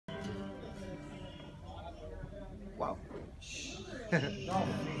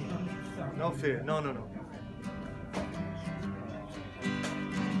No fear. No, no, no.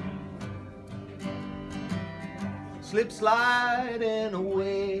 Slip sliding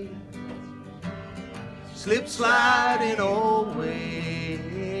away. Slip sliding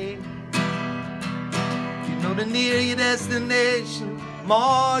away. You know the nearer your destination,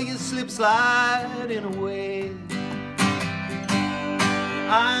 more you slip sliding away.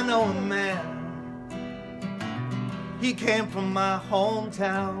 I know a man, he came from my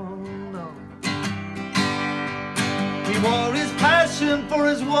hometown. He wore his passion for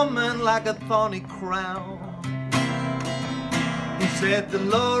his woman like a thorny crown. He said,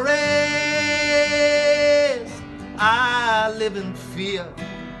 Dolores, I live in fear.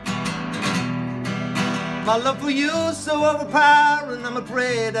 My love for you is so overpowering, I'm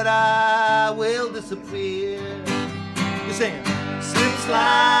afraid that I will disappear. You're saying, slip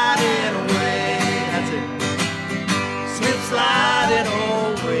sliding away. That's it. Slip sliding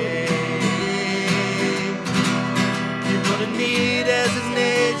away. You're gonna need as his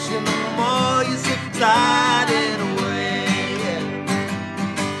nation, the more you slip sliding away.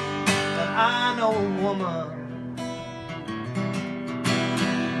 And I know a woman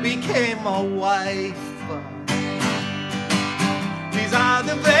became my wife. These are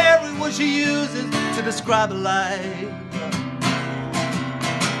the very words she uses to describe a life.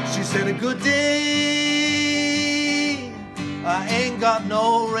 She said, a good day, I ain't got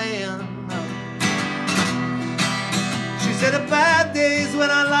no rain. She said, a bad day's when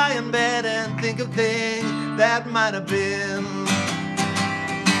I lie in bed and think of things that might have been.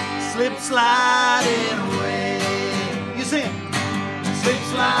 Slip sliding away. You sing. Slip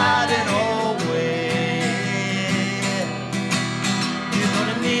sliding away. You're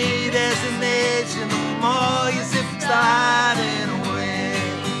gonna need destination the more you slip sliding away.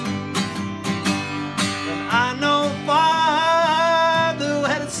 And I know a father who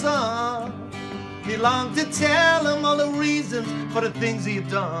had a son. He longed to tell him all the reasons for the things he'd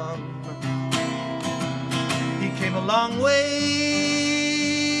done. He came a long way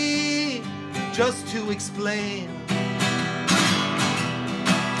just to explain.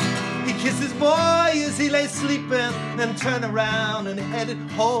 He kissed his boy as he lay sleeping, then turned around and headed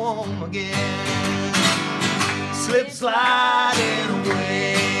home again. Slip sliding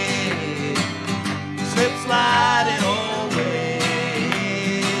away. Slip sliding away.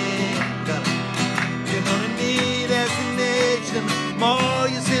 You're gonna need destination, more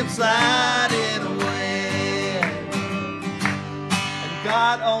you slip sliding away. And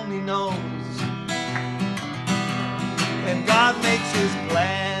God only knows, and God makes his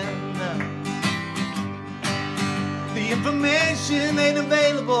plan. The information ain't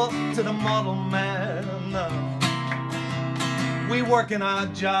available to the mortal man. No. We work in our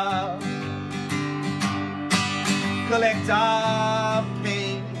job, collect our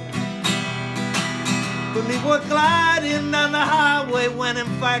pay, believe we're gliding down the highway when in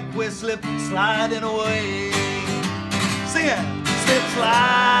fact we're slip sliding away. Sing it. Slip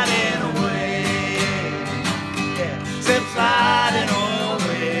sliding away. Yeah. Slip sliding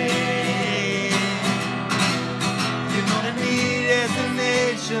away. You're gonna need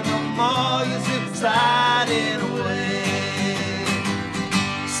destination, the more you slip sliding away.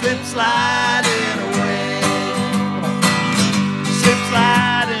 Slip sliding away. Slip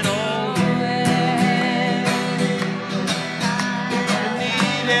sliding away. You're gonna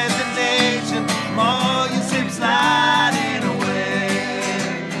need destination, the more you slip sliding away.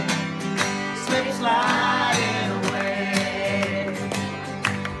 Slip sliding away.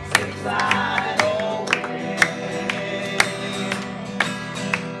 Slip sliding away.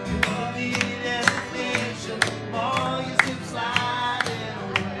 You're gonna need destination, the more you slip sliding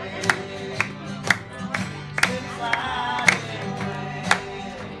away. Slip sliding away.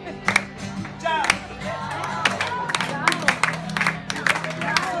 Ciao.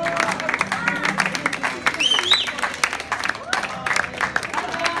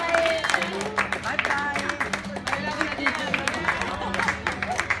 Bye bye.